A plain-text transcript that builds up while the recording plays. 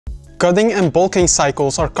Cutting and bulking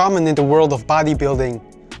cycles are common in the world of bodybuilding.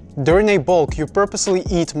 During a bulk, you purposely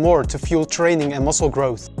eat more to fuel training and muscle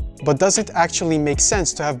growth. But does it actually make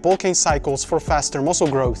sense to have bulking cycles for faster muscle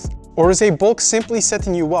growth? Or is a bulk simply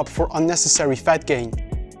setting you up for unnecessary fat gain?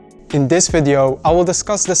 In this video, I will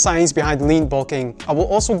discuss the science behind lean bulking. I will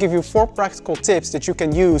also give you 4 practical tips that you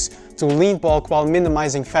can use to lean bulk while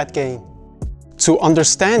minimizing fat gain. To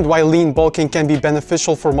understand why lean bulking can be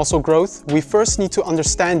beneficial for muscle growth, we first need to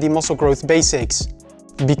understand the muscle growth basics.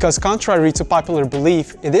 Because contrary to popular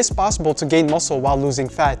belief, it is possible to gain muscle while losing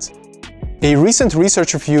fat. A recent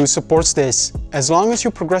research review supports this. As long as you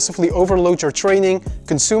progressively overload your training,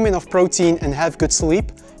 consume enough protein, and have good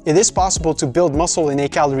sleep, it is possible to build muscle in a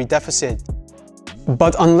calorie deficit.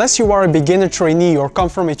 But unless you are a beginner trainee or come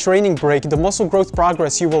from a training break, the muscle growth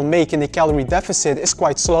progress you will make in a calorie deficit is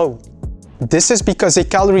quite slow. This is because a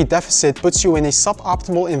calorie deficit puts you in a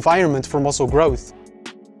suboptimal environment for muscle growth.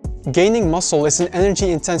 Gaining muscle is an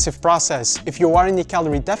energy-intensive process. If you are in a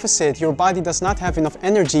calorie deficit, your body does not have enough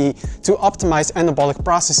energy to optimize anabolic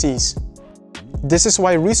processes. This is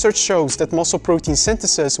why research shows that muscle protein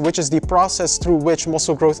synthesis, which is the process through which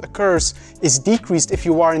muscle growth occurs, is decreased if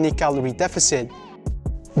you are in a calorie deficit.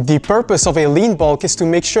 The purpose of a lean bulk is to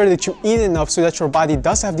make sure that you eat enough so that your body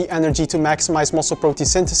does have the energy to maximize muscle protein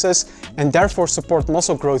synthesis and therefore support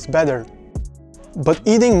muscle growth better. But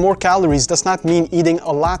eating more calories does not mean eating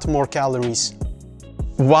a lot more calories.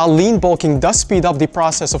 While lean bulking does speed up the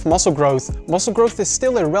process of muscle growth is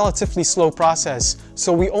still a relatively slow process,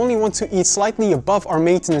 so we only want to eat slightly above our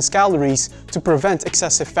maintenance calories to prevent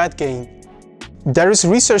excessive fat gain. There is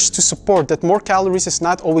research to support that more calories is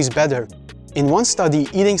not always better. In one study,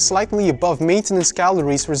 eating slightly above maintenance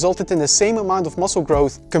calories resulted in the same amount of muscle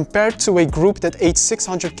growth compared to a group that ate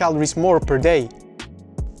 600 calories more per day.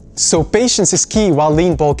 So patience is key while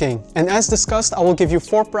lean bulking, and as discussed, I will give you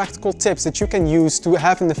 4 practical tips that you can use to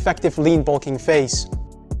have an effective lean bulking phase.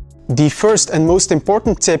 The first and most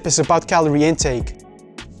important tip is about calorie intake.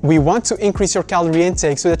 We want to increase your calorie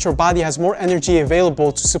intake so that your body has more energy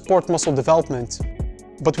available to support muscle development.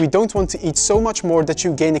 But we don't want to eat so much more that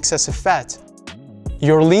you gain excessive fat.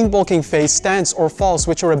 Your lean bulking phase stands or falls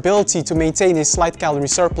with your ability to maintain a slight calorie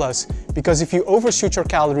surplus, because if you overshoot your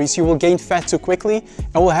calories, you will gain fat too quickly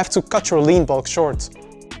and will have to cut your lean bulk short.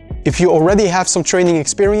 If you already have some training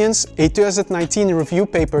experience, a 2019 review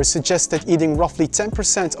paper suggests that eating roughly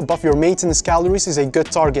 10% above your maintenance calories is a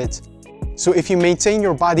good target. So if you maintain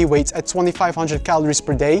your body weight at 2,500 calories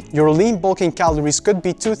per day, your lean bulking calories could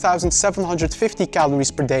be 2,750 calories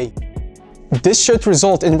per day. This should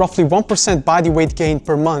result in roughly 1% body weight gain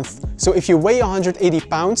per month. So if you weigh 180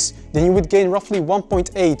 pounds, then you would gain roughly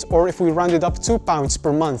 1.8, or if we round it up, 2 pounds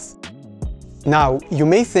per month. Now, you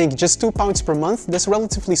may think just 2 pounds per month, that's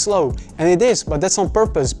relatively slow. And it is, but that's on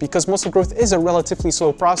purpose, because muscle growth is a relatively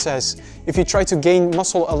slow process. If you try to gain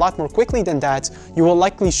muscle a lot more quickly than that, you will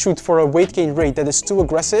likely shoot for a weight gain rate that is too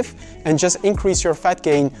aggressive and just increase your fat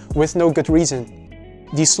gain with no good reason.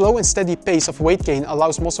 The slow and steady pace of weight gain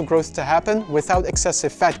allows muscle growth to happen without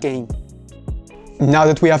excessive fat gain. Now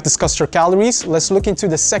that we have discussed your calories, let's look into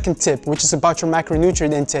the second tip, which is about your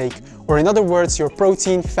macronutrient intake, or in other words, your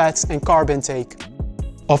protein, fats, and carb intake.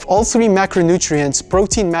 Of all 3 macronutrients,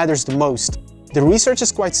 protein matters the most. The research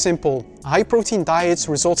is quite simple. High protein diets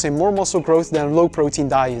results in more muscle growth than low protein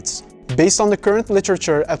diets. Based on the current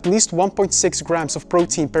literature, at least 1.6 grams of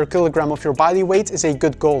protein per kilogram of your body weight is a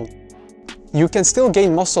good goal. You can still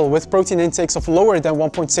gain muscle with protein intakes of lower than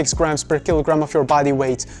 1.6 grams per kilogram of your body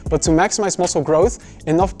weight, but to maximize muscle growth,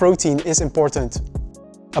 enough protein is important.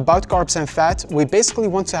 About carbs and fat, we basically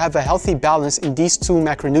want to have a healthy balance in these 2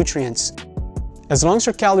 macronutrients. As long as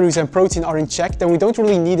your calories and protein are in check, then we don't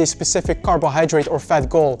really need a specific carbohydrate or fat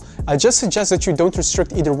goal. I just suggest that you don't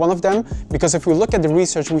restrict either one of them, because if we look at the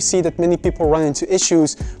research, we see that many people run into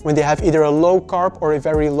issues when they have either a low carb or a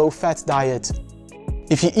very low fat diet.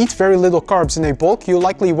 If you eat very little carbs in a bulk, you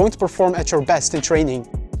likely won't perform at your best in training.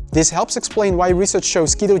 This helps explain why research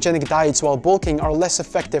shows ketogenic diets while bulking are less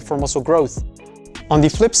effective for muscle growth. On the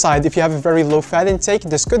flip side, if you have a very low fat intake,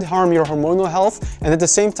 this could harm your hormonal health and at the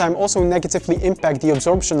same time also negatively impact the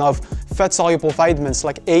absorption of fat-soluble vitamins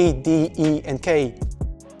like A, D, E, and K.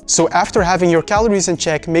 So after having your calories in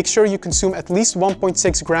check, make sure you consume at least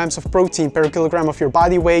 1.6 grams of protein per kilogram of your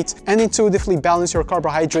body weight and intuitively balance your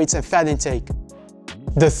carbohydrates and fat intake.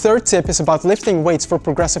 The third tip is about lifting weights for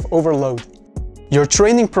progressive overload. Your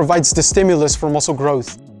training provides the stimulus for muscle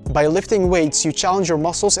growth. By lifting weights, you challenge your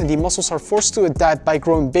muscles and the muscles are forced to adapt by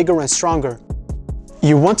growing bigger and stronger.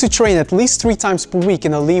 You want to train at least 3 times per week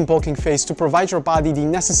in a lean bulking phase to provide your body the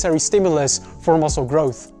necessary stimulus for muscle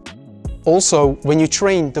growth. Also, when you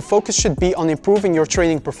train, the focus should be on improving your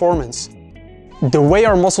training performance. The way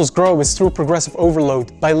our muscles grow is through progressive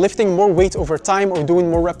overload. By lifting more weight over time or doing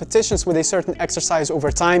more repetitions with a certain exercise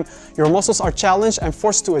over time, your muscles are challenged and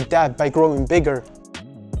forced to adapt by growing bigger.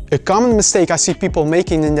 A common mistake I see people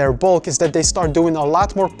making in their bulk is that they start doing a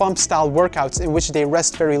lot more pump-style workouts in which they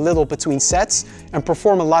rest very little between sets and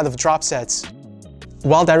perform a lot of drop sets.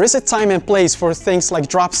 While there is a time and place for things like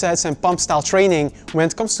drop sets and pump-style training, when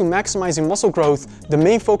it comes to maximizing muscle growth, the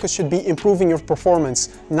main focus should be improving your performance,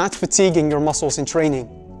 not fatiguing your muscles in training.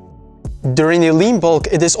 During a lean bulk,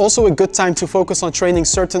 it is also a good time to focus on training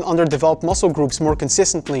certain underdeveloped muscle groups more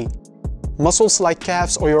consistently. Muscles like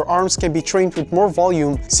calves or your arms can be trained with more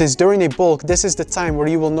volume, since during a bulk, this is the time where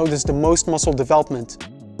you will notice the most muscle development.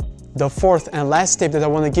 The fourth and last tip that I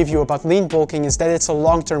want to give you about lean bulking is that it's a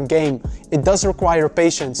long-term game. It does require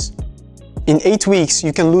patience. In 8 weeks,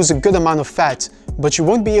 you can lose a good amount of fat, but you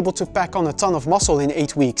won't be able to pack on a ton of muscle in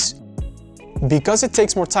 8 weeks. Because it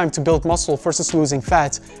takes more time to build muscle versus losing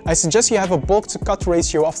fat, I suggest you have a bulk to cut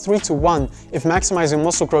ratio of 3 to 1 if maximizing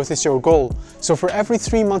muscle growth is your goal. So for every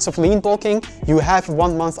 3 months of lean bulking, you have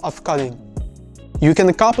 1 month of cutting. You can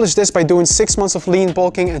accomplish this by doing 6 months of lean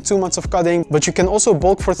bulking and 2 months of cutting, but you can also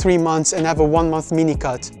bulk for 3 months and have a 1 month mini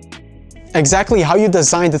cut. Exactly how you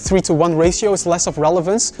design the 3 to 1 ratio is less of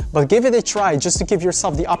relevance, but give it a try just to give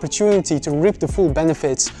yourself the opportunity to reap the full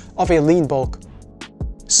benefits of a lean bulk.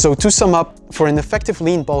 So to sum up, for an effective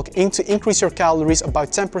lean bulk, aim to increase your calories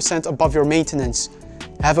about 10% above your maintenance.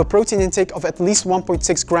 Have a protein intake of at least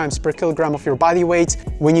 1.6 grams per kilogram of your body weight.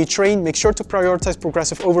 When you train, make sure to prioritize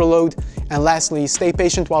progressive overload. And lastly, stay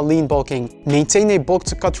patient while lean bulking. Maintain a bulk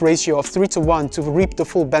to cut ratio of 3 to 1 to reap the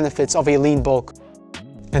full benefits of a lean bulk.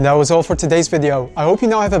 And that was all for today's video. I hope you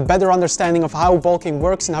now have a better understanding of how bulking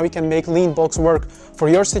works and how you can make lean bulks work for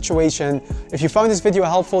your situation. If you found this video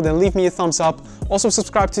helpful, then leave me a thumbs up. Also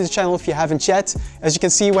subscribe to the channel if you haven't yet. As you can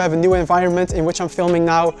see, we have a new environment in which I'm filming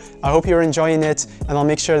now. I hope you're enjoying it, and I'll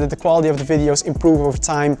make sure that the quality of the videos improve over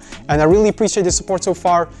time. And I really appreciate the support so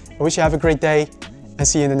far. I wish you have a great day, and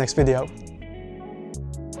see you in the next video.